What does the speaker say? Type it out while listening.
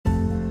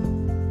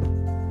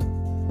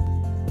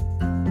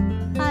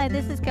Hi,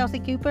 this is Kelsey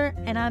Cooper,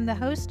 and I'm the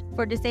host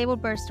for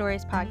Disabled Birth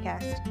Stories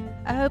podcast.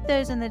 I hope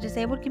those in the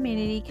disabled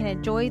community can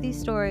enjoy these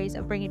stories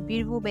of bringing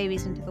beautiful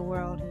babies into the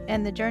world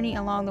and the journey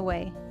along the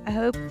way. I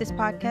hope this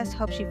podcast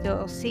helps you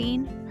feel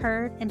seen,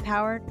 heard,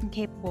 empowered, and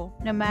capable,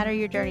 no matter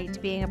your journey to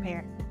being a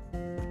parent.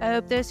 I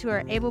hope those who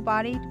are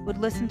able-bodied would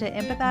listen to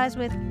empathize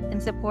with and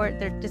support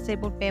their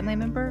disabled family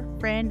member,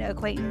 friend,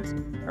 acquaintance,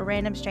 or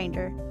random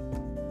stranger.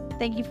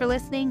 Thank you for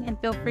listening, and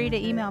feel free to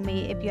email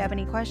me if you have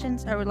any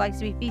questions or would like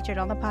to be featured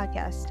on the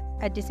podcast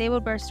at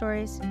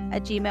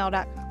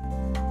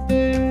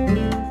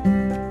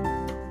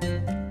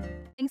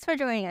disabledbirthstories@gmail.com. Thanks for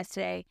joining us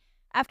today.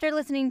 After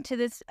listening to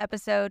this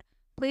episode,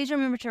 please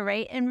remember to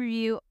rate and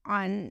review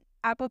on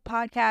Apple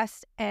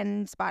Podcasts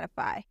and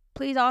Spotify.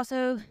 Please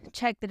also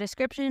check the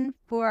description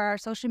for our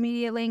social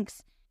media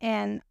links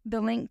and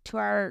the link to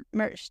our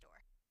merch store.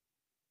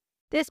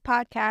 This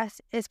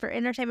podcast is for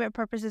entertainment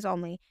purposes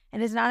only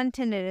and is not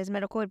intended as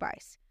medical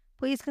advice.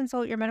 Please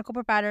consult your medical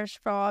providers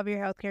for all of your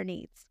healthcare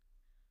needs.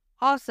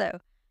 Also,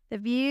 the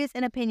views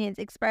and opinions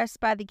expressed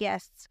by the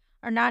guests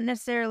are not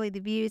necessarily the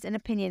views and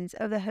opinions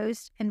of the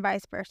host and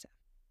vice versa.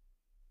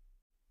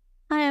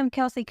 Hi, I'm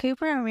Kelsey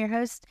Cooper. I'm your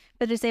host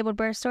for Disabled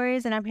Birth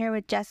Stories, and I'm here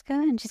with Jessica,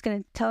 and she's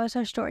going to tell us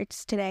her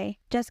stories today.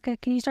 Jessica,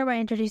 can you start by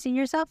introducing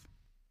yourself?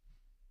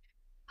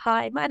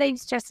 Hi, my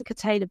name's Jessica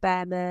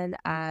Taylor-Behrman,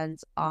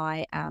 and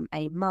I am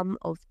a mum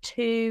of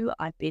 2.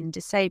 I've been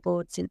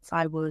disabled since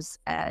I was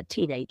a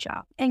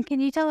teenager. And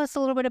can you tell us a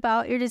little bit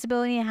about your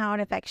disability and how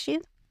it affects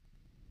you?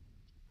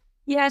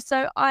 Yeah,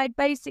 so I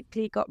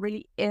basically got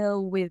really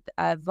ill with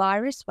a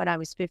virus when I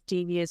was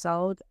 15 years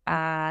old,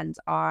 and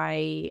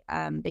I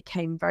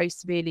became very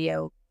severely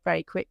ill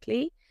very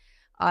quickly.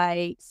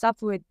 I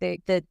suffer with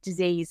the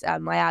disease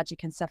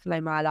myalgic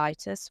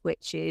encephalomyelitis,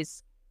 which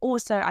is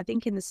also, I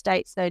think in the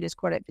States, known as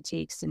chronic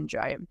fatigue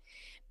syndrome.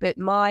 But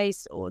my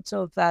sort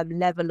of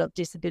level of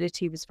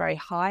disability was very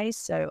high.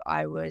 So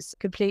I was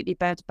completely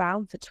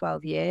bedbound for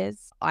 12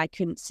 years. I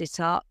couldn't sit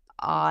up.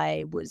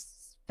 I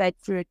was fed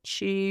through a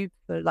tube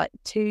for like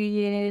 2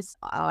 years.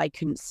 I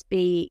couldn't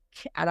speak.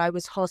 And I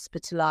was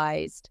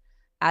hospitalized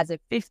as a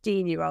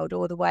 15-year-old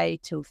all the way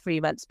till 3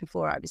 months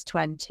before I was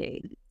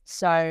 20.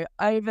 So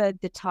over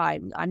the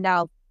time, I'm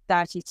now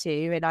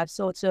 32 and I've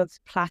sort of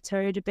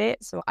plateaued a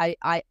bit. So I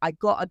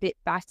got a bit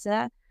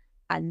better,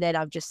 and then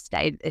I've just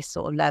stayed at this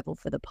sort of level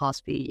for the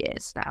past few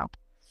years now.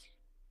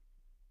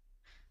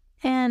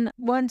 And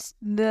once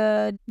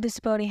the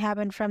disability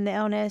happened from the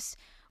illness,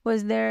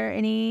 was there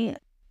any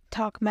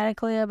talk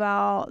medically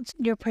about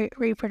your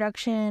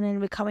reproduction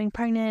and becoming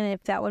pregnant,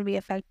 if that would be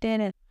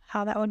affected and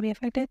how that would be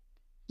affected?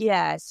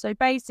 Yeah, so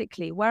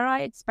basically where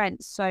I had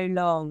spent so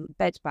long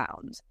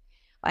bedbound,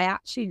 I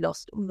actually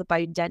lost all the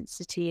bone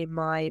density in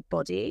my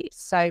body.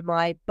 So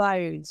my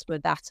bones were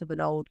that of an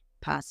old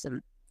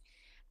person.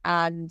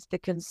 And the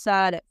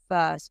concern at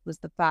first was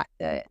the fact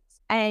that,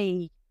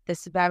 A, the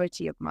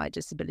severity of my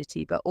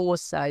disability, but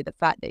also the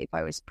fact that if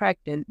I was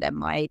pregnant, then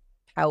my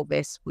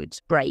pelvis would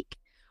break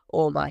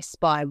or my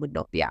spine would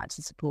not be able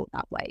to support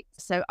that weight.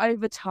 So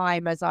over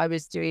time, as I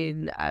was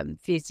doing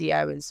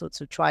physio and sort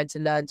of trying to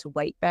learn to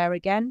weight bear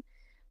again,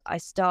 I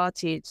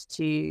started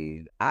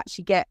to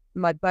actually get,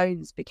 my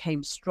bones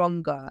became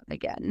stronger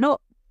again.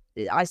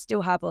 I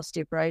still have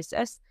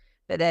osteoporosis,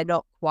 but they're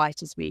not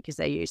quite as weak as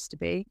they used to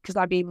be. Because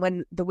I mean,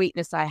 when the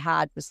weakness I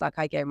had was like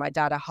I gave my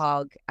dad a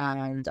hug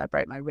and I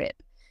broke my rib.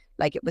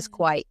 Like it was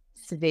quite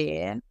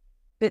severe.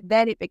 But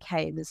then it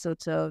became the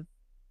sort of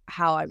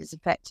how I was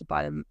affected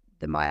by the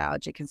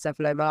myalgic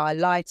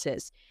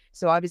encephalomyelitis.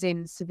 So I was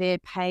in severe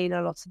pain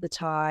a lot of the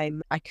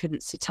time. I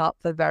couldn't sit up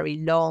for very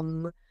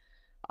long.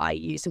 I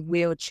use a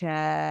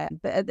wheelchair.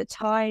 But at the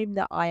time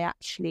that I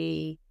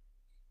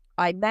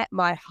met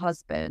my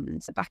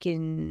husband back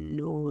in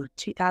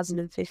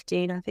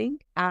 2015, I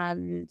think,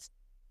 and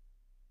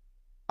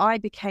I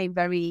became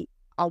very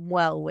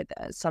unwell with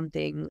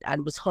something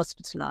and was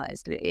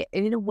hospitalized.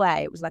 In a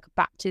way, it was like a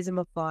baptism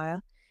of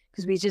fire,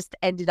 because we just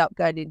ended up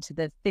going into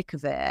the thick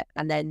of it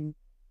and then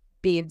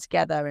being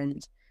together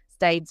and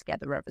staying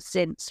together ever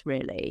since,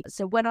 really.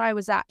 So when I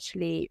was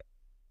actually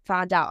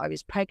found out I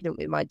was pregnant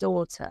with my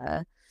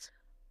daughter,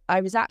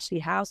 I was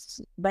actually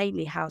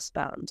mainly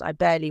housebound. I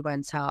barely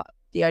went out.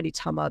 The only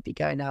time I'd be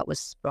going out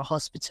was for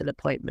hospital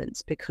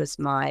appointments, because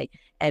my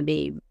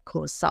ME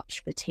caused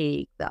such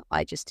fatigue that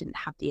I just didn't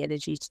have the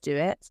energy to do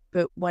it.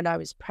 But when I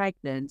was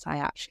pregnant, I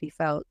actually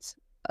felt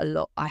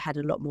I had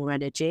a lot more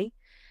energy,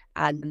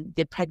 and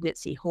the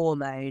pregnancy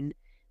hormone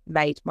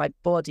made my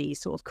body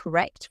sort of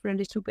correct for a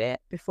little bit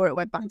before it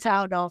went back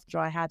down after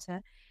I had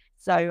her.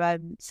 So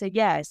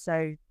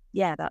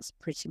yeah, that's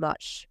pretty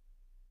much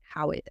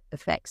how it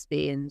affects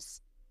me. And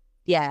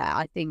yeah,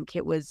 I think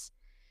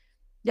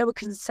there were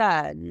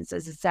concerns,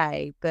 as I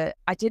say, but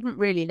I didn't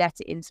really let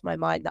it into my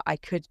mind that I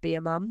could be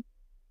a mum,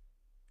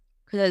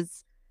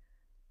 because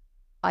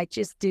I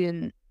just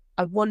didn't,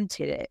 I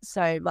wanted it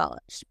so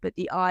much, but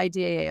the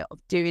idea of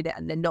doing it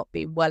and then not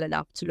being well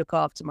enough to look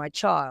after my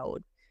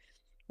child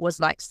was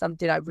like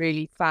something I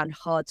really found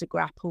hard to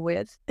grapple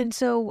with. And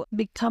so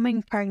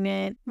becoming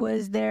pregnant,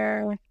 was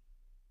there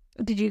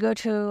Did you go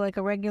to like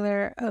a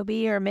regular OB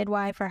or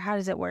midwife, or how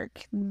does it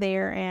work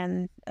there?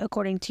 And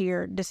according to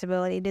your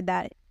disability, did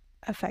that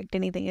affect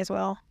anything as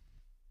well?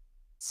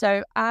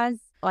 So as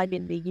I'm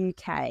in the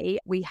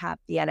UK, we have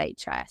the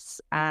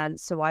NHS. And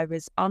so I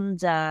was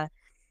under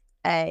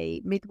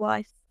a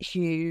midwife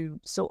who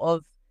sort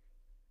of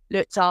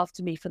looked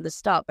after me from the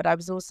start, but I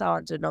was also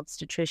under an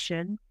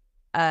obstetrician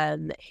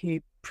who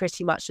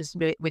pretty much was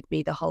with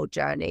me the whole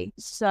journey.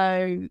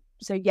 So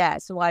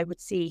I would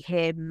see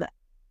him.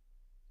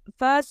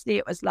 Firstly,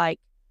 it was like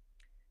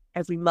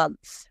every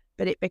month,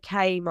 but it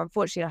became,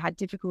 unfortunately, I had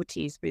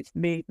difficulties with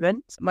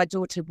movement. My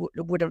daughter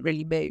wouldn't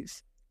really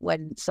move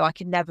so I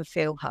could never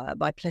feel her.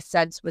 My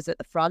placenta was at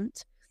the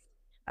front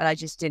and I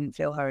just didn't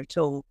feel her at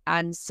all.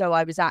 And so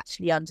I was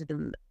actually under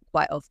them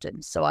quite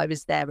often. So I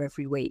was there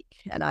every week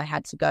and I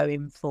had to go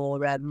in for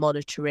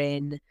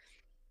monitoring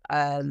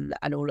and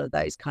all of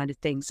those kind of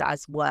things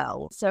as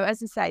well. So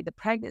as I say, the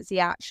pregnancy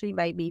actually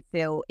made me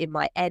feel in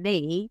my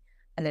NE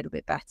a little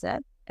bit better,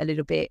 a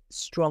little bit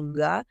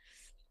stronger.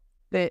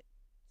 But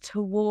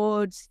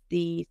towards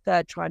the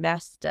third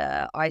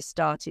trimester, I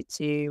started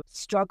to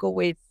struggle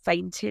with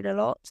fainting a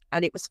lot.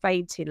 And it was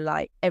fainting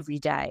like every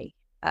day,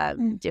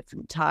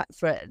 different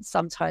types,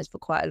 sometimes for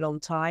quite a long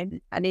time.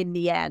 And in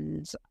the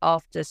end,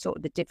 after sort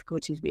of the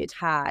difficulties we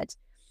had,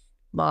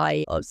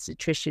 my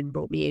obstetrician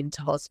brought me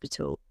into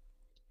hospital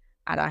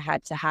and I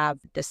had to have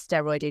the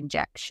steroid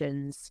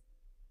injections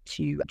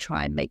to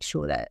try and make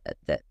sure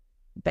that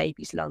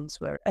baby's lungs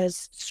were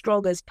as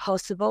strong as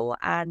possible.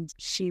 And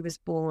she was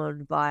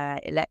born via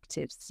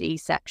elective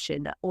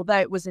C-section. Although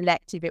it was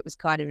elective, it was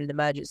kind of an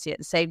emergency at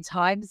the same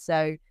time.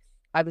 So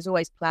I was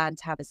always planned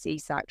to have a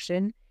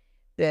C-section,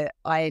 but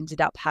I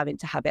ended up having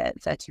to have it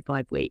at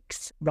 35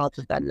 weeks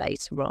rather than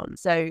later on.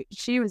 So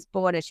she was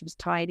born and she was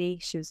tiny.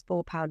 She was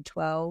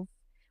 £4.12,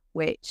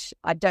 which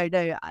I don't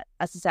know.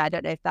 As I say, I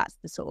don't know if that's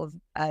the sort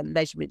of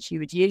measurement she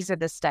would use in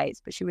the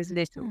States, but she was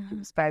little. She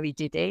was very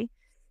diddy.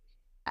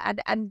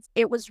 And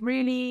it was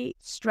really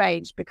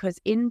strange because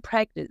in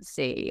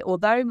pregnancy,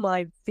 although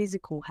my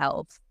physical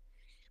health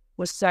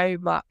was so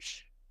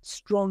much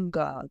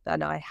stronger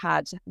than I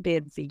had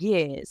been for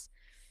years,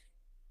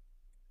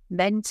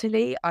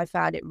 mentally, I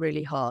found it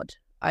really hard.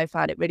 I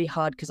found it really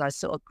hard because I was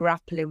sort of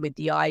grappling with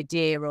the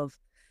idea of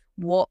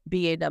what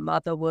being a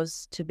mother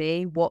was to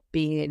me, what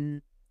being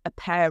a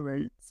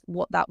parent,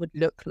 what that would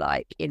look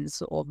like in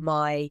sort of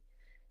my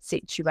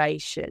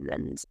situation.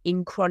 And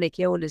in chronic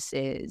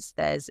illnesses,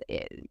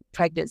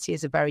 pregnancy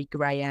is a very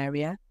grey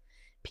area.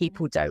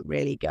 People don't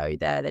really go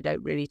there. They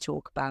don't really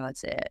talk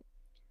about it.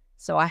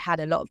 So I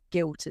had a lot of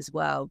guilt as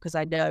well because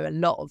I know a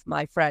lot of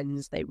my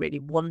friends, they really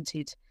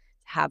wanted to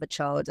have a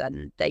child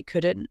and they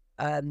couldn't,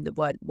 they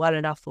weren't well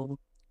enough for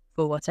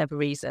whatever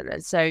reason.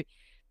 And so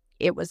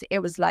it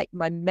was like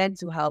my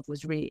mental health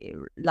was really,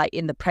 like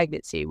in the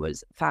pregnancy,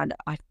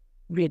 I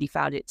really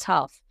found it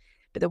tough.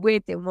 But the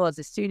weird thing was,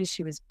 as soon as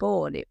she was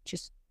born, it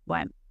just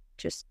went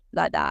just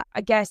like that.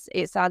 I guess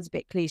it sounds a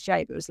bit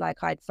cliche, but it was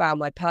like I'd found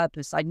my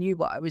purpose. I knew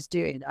what I was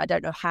doing. I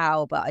don't know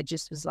how, but I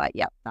just was like,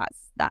 yep,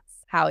 that's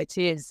how it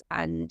is.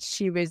 And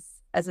she was,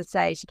 as I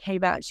say, she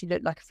came out and she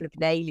looked like a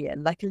flipping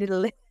alien, like a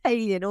little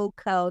alien all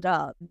curled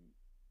up.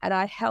 And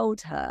I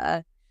held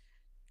her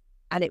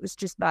and it was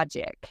just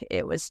magic.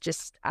 It was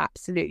just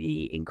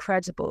absolutely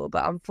incredible.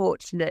 But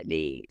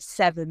unfortunately,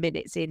 7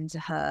 minutes into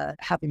her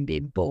having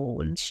been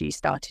born, she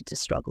started to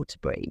struggle to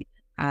breathe.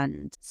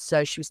 And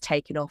so she was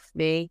taken off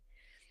me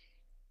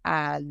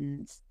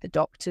and the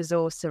doctors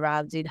all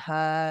surrounding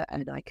her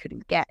and I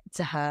couldn't get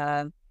to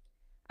her.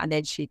 And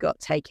then she got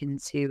taken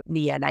to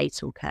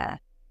neonatal care,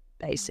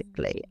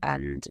 basically,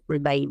 and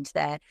remained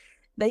there.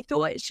 They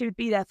thought she would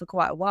be there for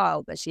quite a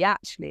while, but she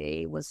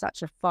actually was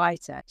such a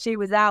fighter. She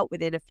was out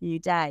within a few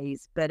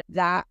days, but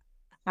that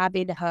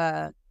having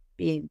her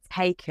being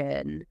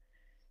taken,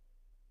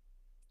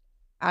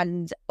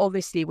 and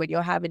obviously when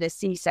you're having a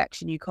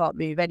C-section, you can't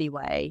move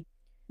anyway,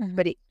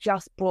 but it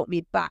just brought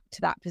me back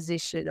to that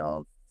position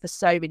of, for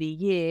so many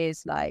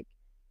years, like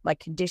my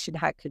condition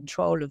had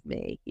control of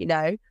me, you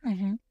know?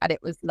 And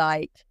it was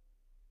like,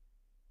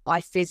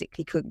 I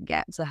physically couldn't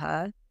get to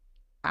her.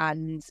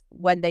 And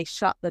when they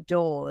shut the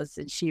doors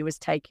and she was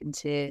taken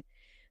to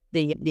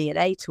the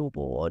neonatal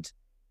ward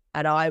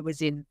and I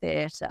was in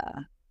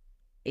theatre,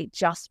 it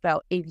just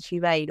felt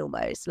inhumane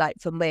almost. Like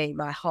for me,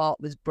 my heart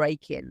was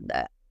breaking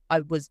that I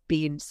was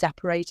being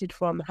separated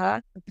from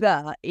her.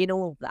 But in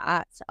all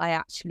that, I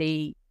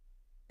actually,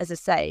 as I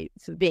say,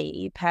 for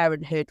me,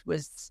 parenthood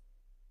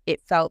it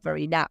felt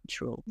very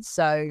natural.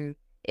 So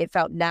it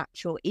felt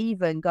natural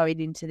even going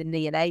into the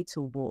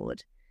neonatal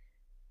ward.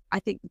 I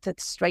think the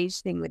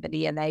strange thing with the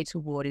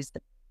neonatal ward is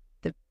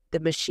the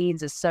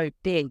machines are so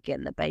big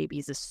and the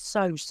babies are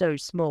so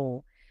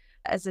small.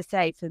 As I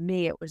say, for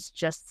me, it was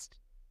just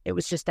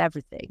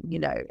everything, you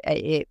know,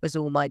 it was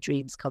all my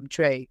dreams come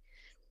true.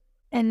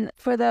 And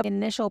for the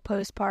initial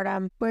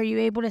postpartum, were you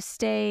able to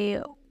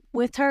stay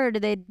with her, or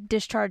did they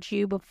discharge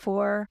you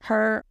before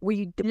her?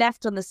 We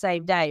left on the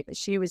same day, but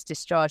she was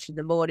discharged in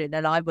the morning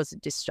and I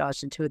wasn't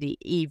discharged until the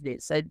evening.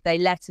 So they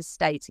let us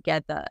stay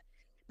together.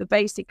 But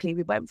basically,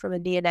 we went from a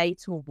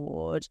neonatal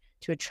ward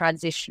to a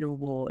transitional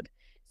ward.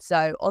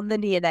 So on the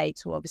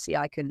neonatal, obviously,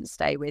 I couldn't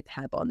stay with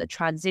her, but on the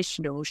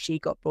transitional, she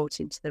got brought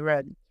into the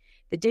room.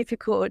 The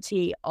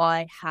difficulty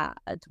I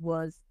had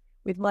was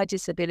with my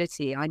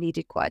disability, I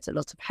needed quite a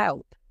lot of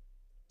help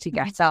to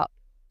get up,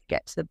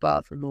 get to the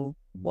bathroom or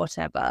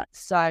whatever.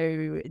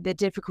 So the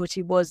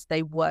difficulty was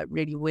they weren't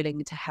really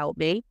willing to help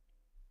me.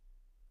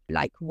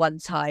 Like one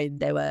time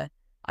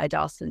I'd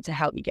asked them to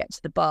help me get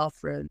to the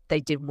bathroom.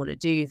 They didn't want to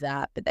do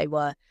that, but they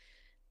were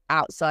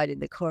outside in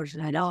the corridor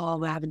and, oh,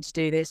 we're having to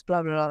do this,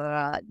 blah, blah,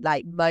 blah, blah,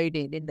 like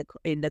moaning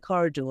in the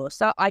corridor.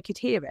 So I could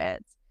hear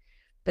it,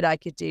 but I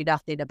could do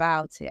nothing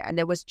about it. And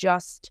there was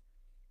just,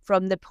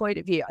 from the point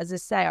of view, as I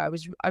say, I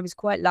was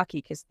quite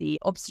lucky because the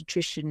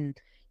obstetrician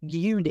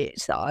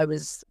unit that I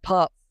was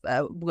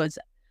was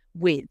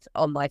with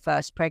on my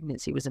first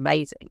pregnancy was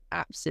amazing,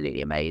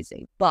 absolutely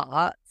amazing.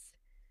 But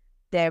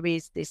there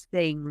is this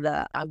thing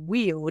that I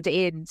wheeled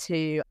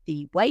into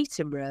the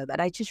waiting room,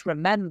 and I just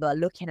remember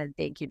looking and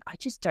thinking, I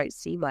just don't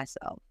see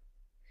myself.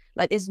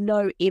 Like, there's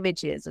no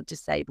images of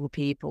disabled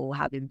people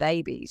having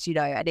babies,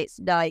 and it's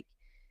like,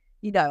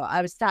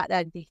 I was sat there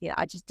and thinking,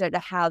 I just don't know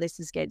how this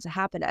is going to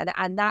happen.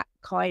 And that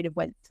kind of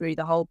went through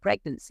the whole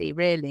pregnancy,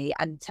 really,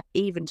 and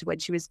even to when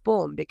she was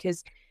born,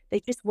 because they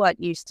just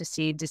weren't used to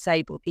seeing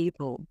disabled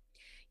people.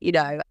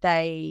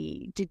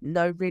 They didn't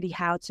know really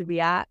how to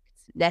react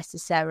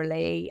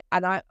necessarily.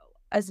 And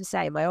as I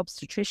say, my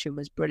obstetrician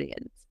was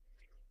brilliant.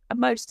 And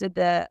most of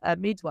the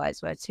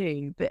midwives were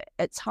too. But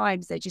at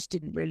times, they just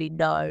didn't really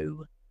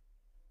know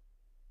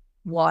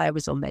why I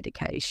was on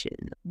medication.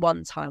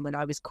 One time when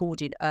I was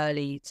called in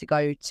early to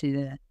go to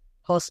the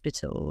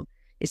hospital,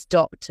 this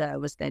doctor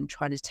was then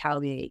trying to tell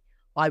me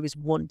I was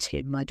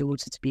wanting my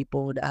daughter to be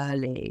born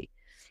early.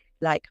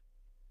 Like,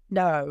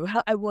 no,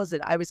 I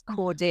wasn't. I was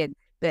called in,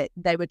 but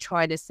they were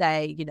trying to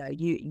say,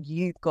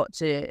 you've got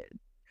to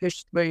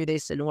push through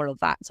this and all of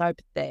that type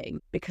of thing,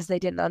 because they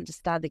didn't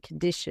understand the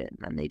condition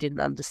and they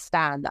didn't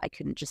understand that I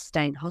couldn't just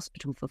stay in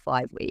hospital for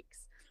 5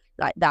 weeks.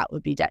 Like, that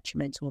would be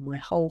detrimental on my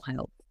whole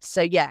health.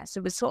 So yes,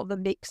 it was sort of a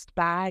mixed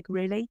bag,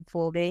 really,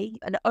 for me.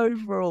 An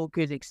overall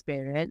good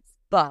experience.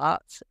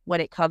 But when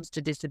it comes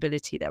to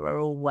disability, there are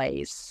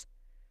always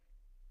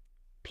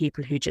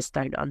people who just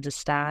don't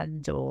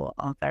understand or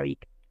are very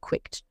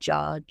quick to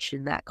judge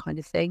and that kind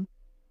of thing.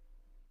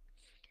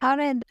 How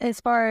did,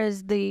 as far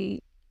as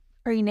the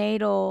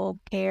prenatal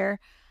care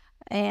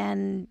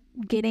and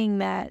getting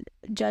that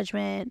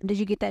judgment, did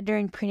you get that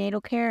during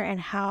prenatal care? And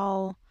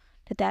how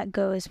did that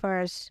go as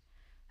far as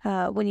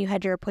when you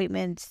had your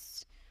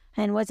appointments,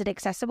 and was it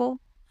accessible?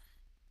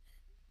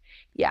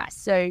 Yeah,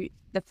 so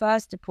the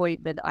first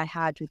appointment I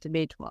had with the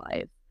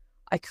midwife,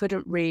 I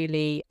couldn't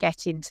really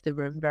get into the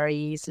room very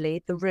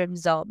easily. The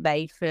rooms aren't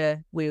made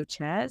for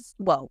wheelchairs.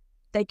 Well,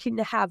 they can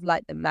have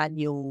like the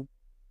manual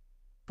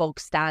bog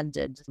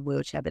standard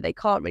wheelchair, but they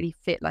can't really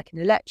fit like an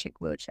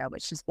electric wheelchair,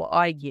 which is what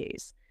I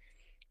use.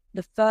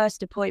 The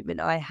first appointment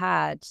I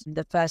had,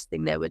 the first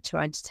thing they were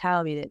trying to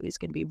tell me that it was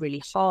going to be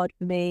really hard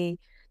for me,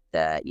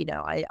 that,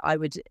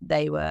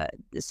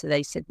 so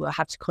they said, well, I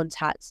have to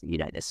contact,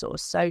 the sort of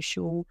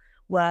social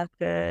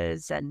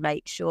workers and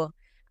make sure.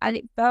 And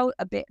it felt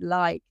a bit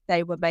like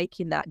they were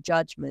making that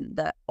judgment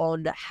that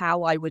on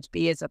how I would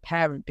be as a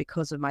parent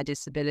because of my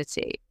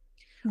disability,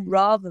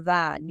 rather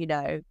than,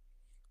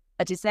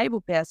 a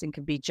disabled person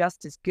can be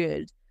just as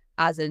good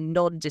as a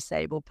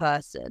non-disabled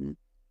person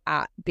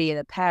at being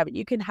a parent.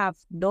 You can have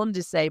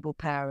non-disabled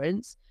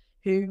parents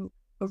who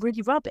are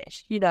really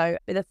rubbish, but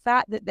the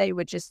fact that they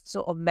were just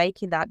sort of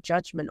making that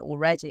judgment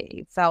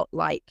already felt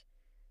like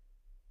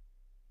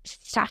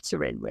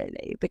shattering,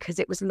 really, because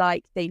it was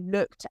like they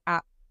looked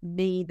at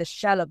me, the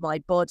shell of my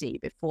body,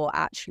 before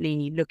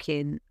actually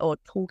looking or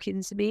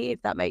talking to me,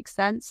 if that makes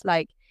sense.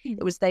 Like,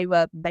 it was, they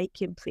were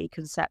making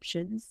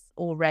preconceptions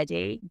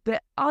already.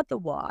 But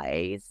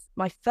otherwise,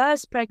 my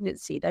first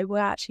pregnancy, they were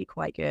actually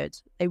quite good.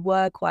 They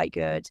were quite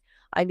good.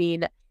 I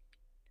mean,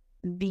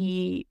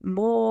 the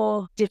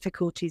more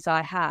difficulties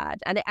I had,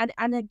 and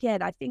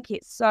again, I think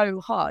it's so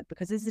hard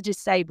because as a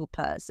disabled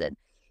person,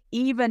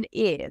 even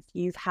if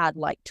you've had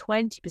like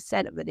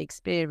 20% of an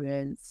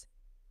experience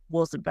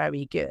wasn't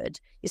very good,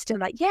 you're still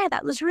like, yeah,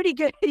 that was really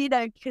good,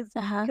 because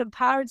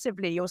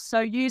comparatively, you're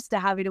so used to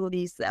having all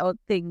these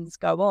things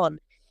go on.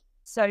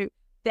 So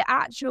the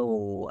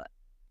actual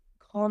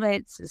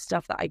comments and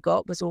stuff that I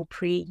got was all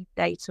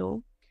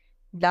prenatal.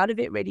 None of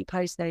it really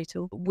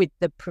postnatal, with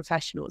the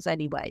professionals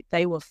anyway.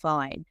 They were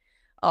fine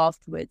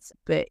afterwards.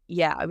 But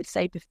yeah, I would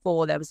say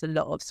before there was a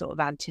lot of sort of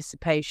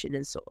anticipation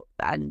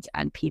and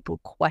and people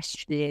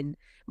questioning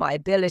my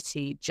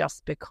ability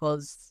just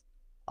because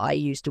I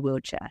used a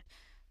wheelchair.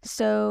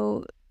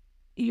 So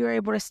you were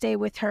able to stay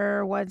with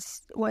her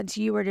once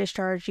you were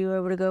discharged. You were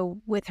able to go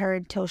with her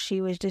until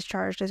she was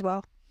discharged as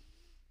well?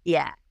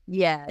 Yeah,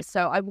 Yeah,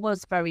 so I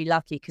was very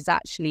lucky because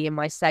actually in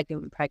my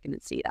second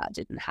pregnancy, that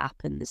didn't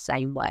happen the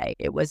same way.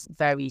 It was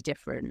very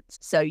different.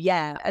 So,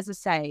 yeah, as I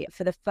say,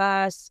 for the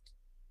first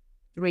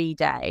 3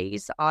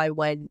 days, I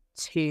went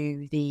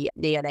to the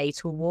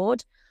neonatal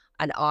ward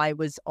and I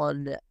was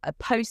on a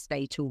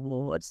postnatal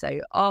ward. So,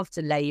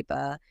 after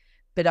labour,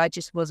 but I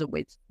just wasn't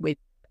with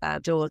our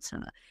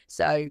daughter.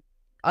 So,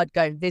 I'd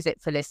go and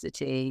visit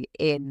Felicity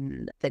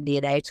in the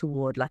neonatal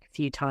ward like a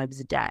few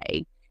times a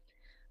day,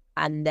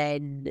 and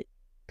then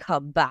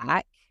come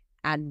back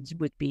and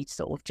would be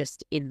sort of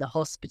just in the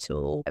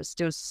hospital. I was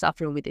still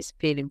suffering with this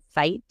feeling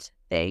faint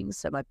thing.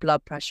 So my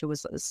blood pressure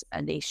was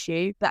an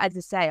issue. But as I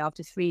say,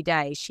 after 3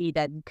 days, she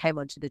then came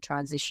onto the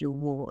transitional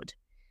ward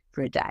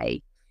for a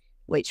day,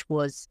 which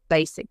was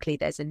basically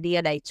there's a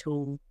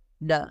neonatal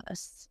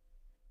nurse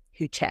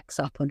who checks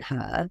up on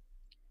her,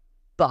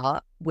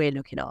 but we're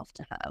looking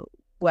after her.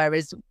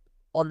 Whereas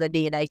on the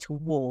neonatal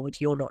ward,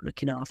 you're not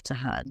looking after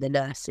her, the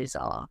nurses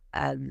are.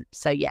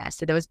 So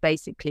there was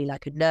basically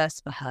like a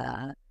nurse for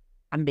her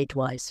and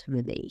midwives for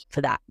me for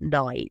that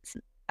night.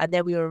 And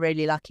then we were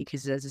really lucky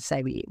because, as I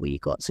say, we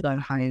got to go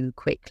home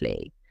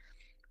quickly.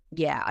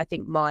 Yeah, I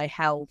think my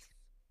health,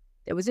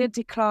 there was a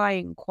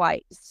decline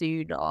quite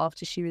soon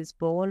after she was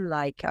born.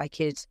 Like I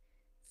could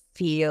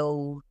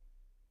feel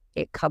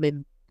it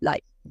coming,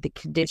 like the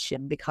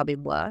condition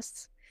becoming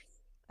worse.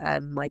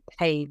 My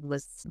pain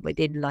was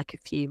within like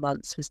a few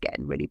months was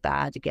getting really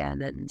bad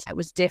again. And it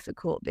was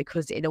difficult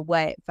because in a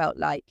way it felt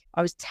like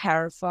I was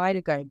terrified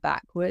of going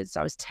backwards.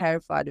 I was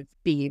terrified of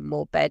being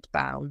more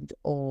bedbound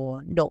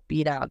or not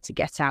being able to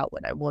get out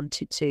when I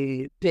wanted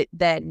to. But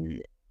then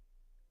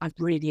I've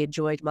really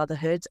enjoyed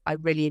motherhood. I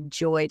really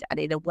enjoyed, and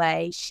in a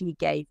way she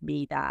gave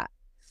me that,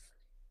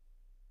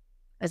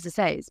 as I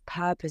say, it's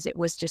purpose. It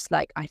was just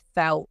like I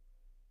felt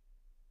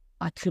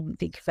I couldn't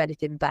think of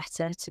anything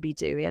better to be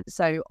doing.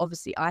 So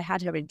obviously I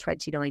had her in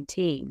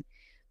 2019,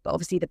 but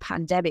obviously the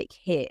pandemic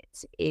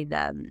hit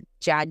in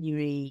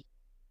January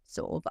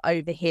sort of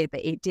over here,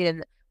 but it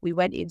didn't, we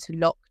went into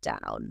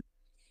lockdown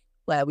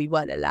where we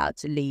weren't allowed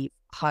to leave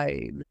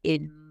home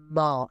in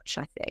March,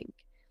 I think.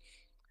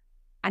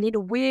 And in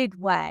a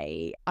weird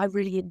way, I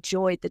really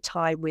enjoyed the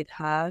time with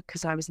her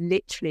because I was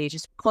literally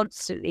just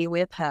constantly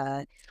with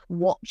her,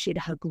 watching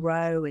her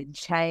grow and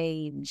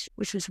change,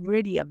 which was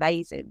really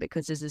amazing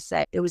because, as I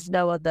said, there was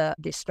no other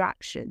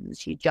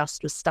distractions. You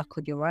just was stuck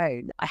on your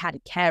own. I had a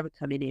carer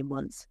coming in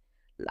once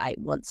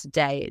a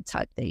day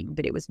type thing,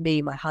 but it was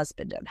me, my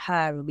husband and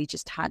her, and we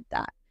just had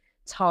that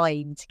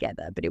time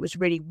together. But it was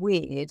really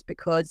weird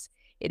because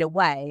in a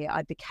way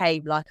I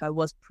became like I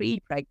was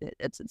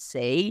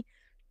pre-pregnancy,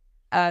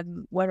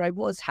 where I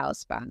was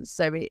housebound.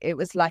 So it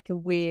was like a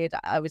weird,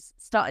 I was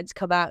starting to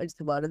come out into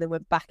the world and then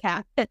went back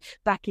out,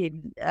 back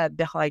in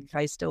behind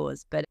closed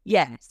doors. But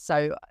yeah,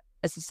 so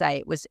as I say,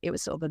 it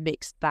was sort of a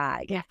mixed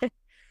bag.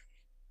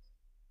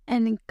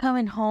 And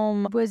coming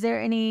home, was there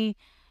any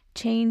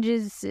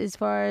changes as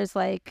far as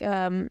like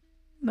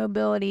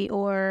mobility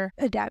or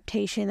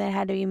adaptation that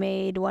had to be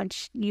made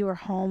once you were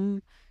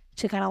home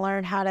to kind of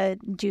learn how to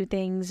do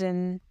things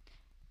and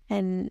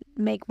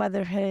make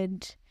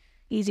motherhood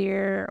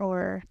easier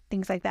or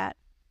things like that?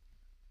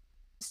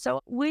 So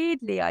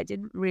weirdly, I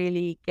didn't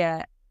really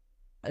get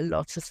a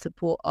lot of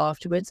support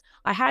afterwards.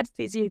 I had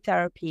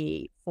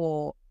physiotherapy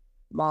for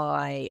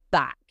my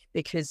back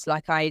because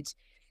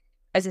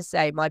as I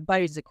say, my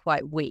bones are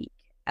quite weak.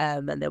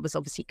 And there was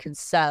obviously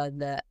concern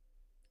that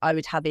I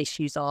would have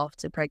issues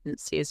after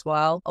pregnancy as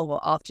well, or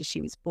after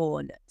she was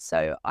born.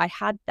 So I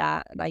had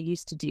that, and I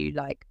used to do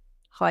like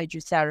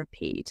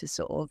hydrotherapy to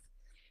sort of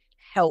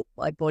help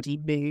my body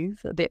move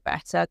a bit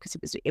better because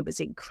it was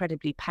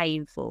incredibly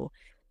painful.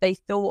 They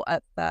thought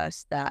at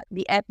first that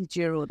the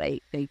epidural,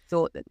 they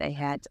thought that they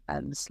had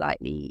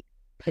slightly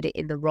put it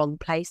in the wrong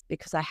place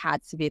because I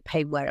had severe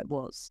pain where it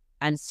was.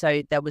 And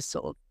so there was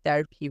sort of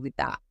therapy with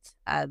that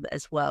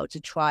as well to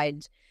try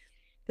and,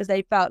 because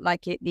they felt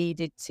like it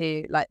needed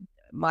to, like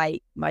my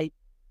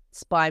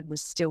spine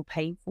was still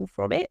painful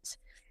from it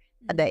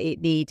and that it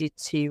needed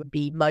to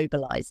be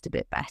mobilized a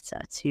bit better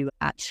to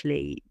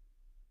actually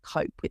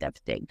cope with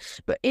everything.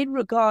 But in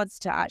regards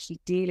to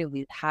actually dealing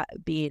with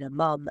being a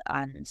mum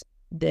and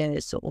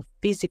the sort of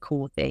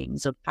physical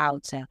things of how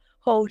to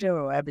hold her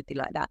or everything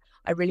like that,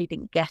 I really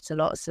didn't get a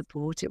lot of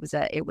support. It was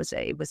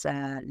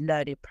a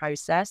learning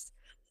process.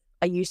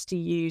 I used to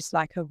use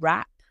like a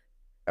wrap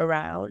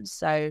around,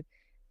 so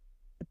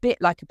a bit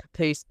like a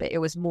papoose, but it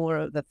was more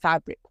of a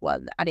fabric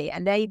one, and it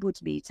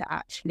enabled me to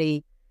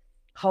actually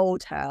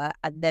hold her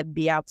and then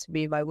be able to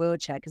move my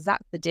wheelchair, because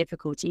that's the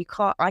difficulty.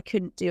 I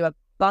couldn't do a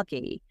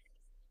buggy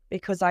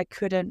because I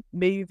couldn't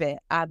move it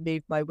and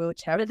move my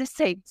wheelchair at the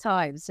same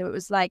time. So it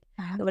was like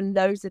there were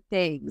loads of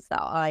things that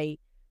I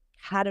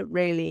hadn't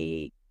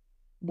really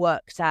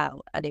worked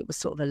out, and it was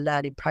sort of a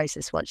learning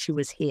process once she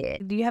was here.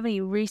 Do you have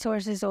any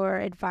resources or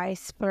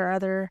advice for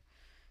other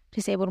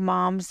disabled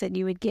moms that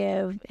you would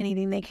give?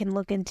 Anything they can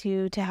look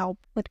into to help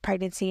with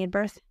pregnancy and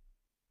birth?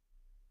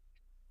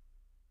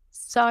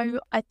 So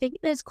I think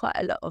there's quite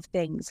a lot of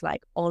things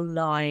like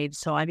online.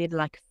 So I'm in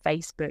like a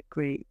Facebook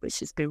group, which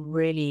has been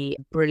really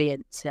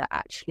brilliant to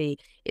actually,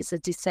 it's a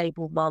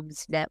disabled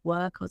mums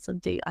network or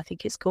something, I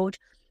think it's called.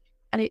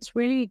 And it's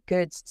really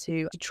good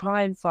to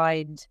try and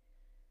find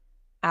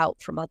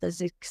out from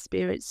others'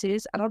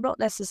 experiences. And I'm not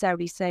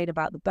necessarily saying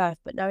about the birth,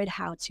 but knowing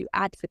how to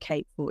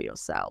advocate for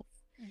yourself.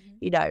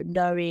 You know,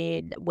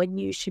 knowing when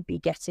you should be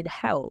getting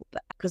help.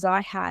 Because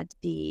I had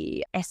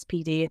the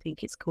SPD, I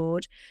think it's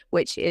called,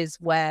 which is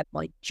where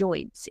my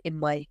joints in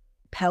my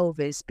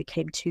pelvis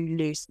became too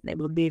loose and they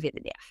were moving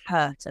and it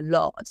hurt a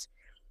lot.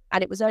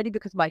 And it was only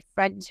because my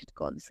friend had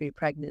gone through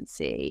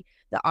pregnancy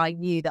that I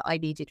knew that I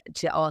needed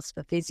to ask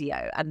for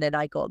physio, and then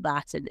I got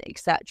that and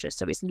etc.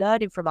 So it's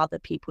learning from other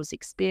people's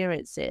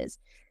experiences.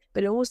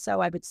 But also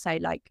I would say,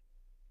 like,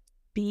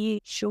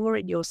 be sure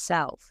in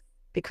yourself,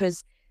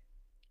 because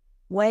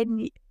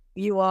when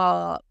you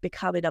are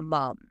becoming a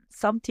mum,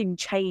 something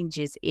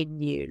changes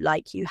in you.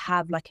 Like, you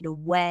have like an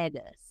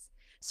awareness.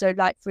 So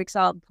like, for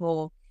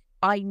example,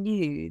 I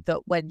knew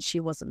that when she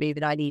wasn't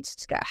moving, I needed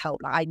to get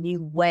help. Like, I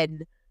knew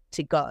when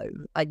to go.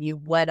 I knew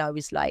when I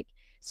was like,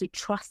 so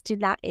trusting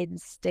that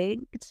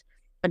instinct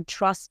and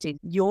trusting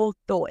your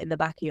thought in the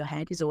back of your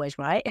head is always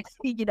right,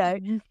 you know?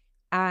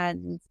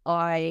 And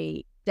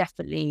I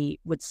definitely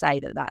would say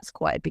that that's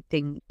quite a big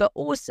thing. But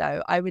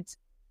also I would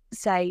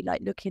say, like,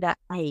 looking at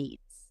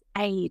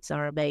aids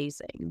are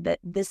amazing.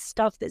 The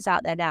stuff that's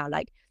out there now,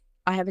 like,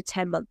 I have a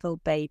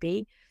 10-month-old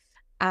baby,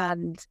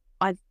 and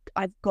I've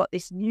got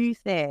this new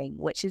thing,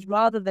 which is,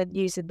 rather than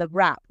using the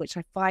wrap, which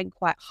I find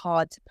quite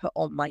hard to put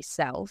on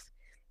myself,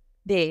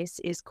 this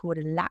is called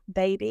a lap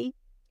baby,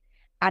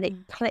 and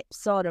it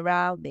clips on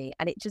around me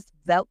and it just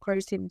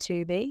velcros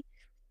into me.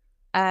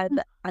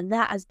 And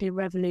that has been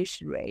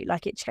revolutionary.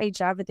 Like, it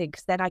changed everything,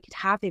 because then I could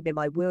have him in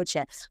my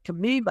wheelchair, can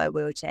move my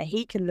wheelchair,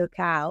 he can look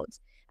out.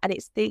 And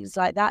it's things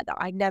like that that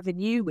I never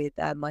knew with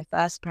my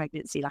first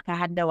pregnancy. Like, I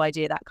had no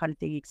idea that kind of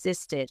thing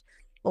existed.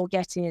 Or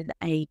getting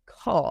a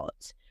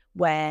cot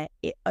where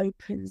it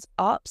opens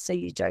up so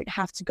you don't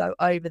have to go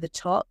over the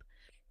top.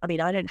 I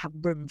mean, I don't have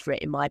room for it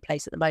in my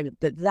place at the moment,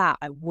 but that,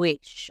 I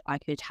wish I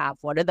could have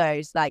one of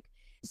those. Like,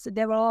 so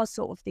there are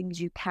sort of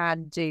things you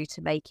can do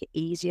to make it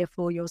easier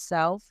for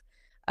yourself.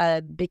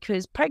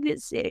 Because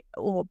pregnancy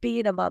or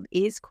being a mum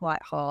is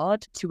quite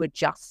hard to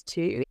adjust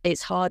to.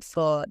 It's hard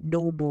for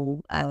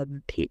normal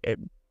people.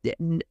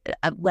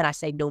 When I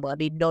say normal, I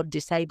mean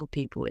non-disabled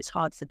people. It's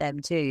hard for them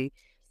too.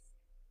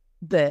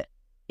 But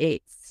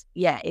it's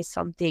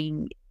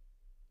something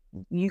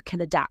you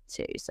can adapt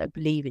to. So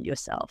believe in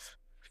yourself.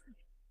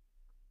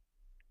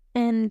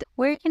 And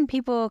where can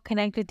people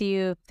connect with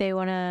you if they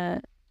want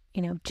to,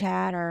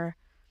 chat or?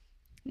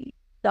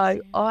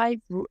 So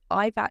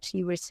I've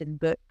actually written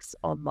books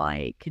on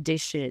my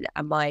condition,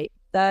 and my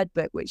third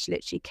book, which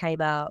literally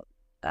came out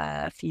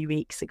a few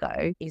weeks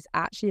ago, is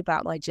actually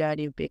about my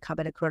journey of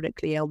becoming a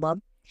chronically ill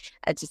mum,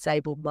 a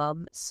disabled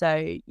mum.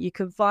 So you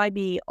can find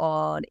me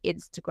on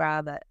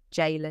Instagram at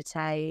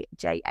Jayletay,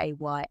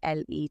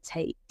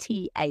 JAYLETTAY.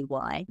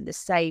 The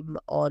same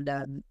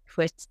on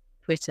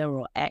Twitter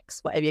or X,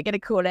 whatever you're going to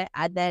call it.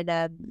 And then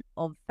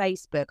on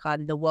Facebook,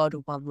 I'm The World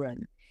of One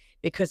Room,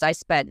 because I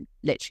spent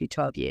literally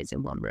 12 years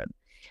in one room.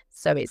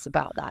 So it's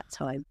about that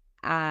time.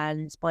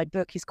 And my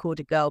book is called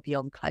A Girl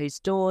Beyond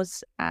Closed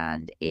Doors.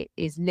 And it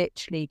is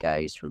literally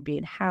goes from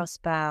being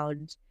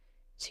housebound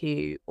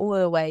to all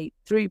the way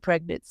through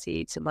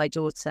pregnancy to my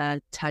daughter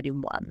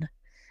turning 1,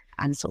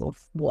 and sort of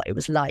what it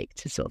was like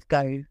to sort of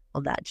go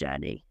on that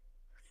journey.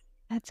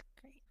 That's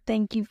great.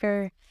 Thank you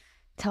for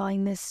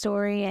telling this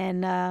story.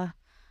 And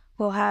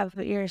we'll have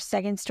your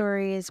second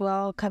story as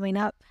well coming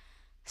up.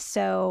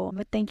 So,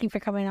 but thank you for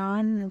coming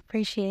on. I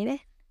appreciate it.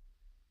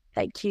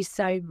 Thank you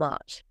so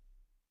much.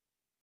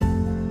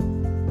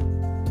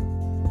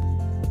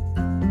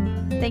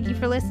 Thank you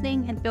for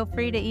listening, and feel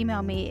free to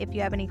email me if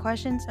you have any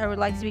questions or would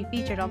like to be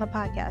featured on the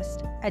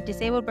podcast at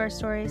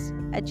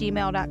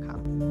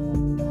disabledbirthstories@gmail.com.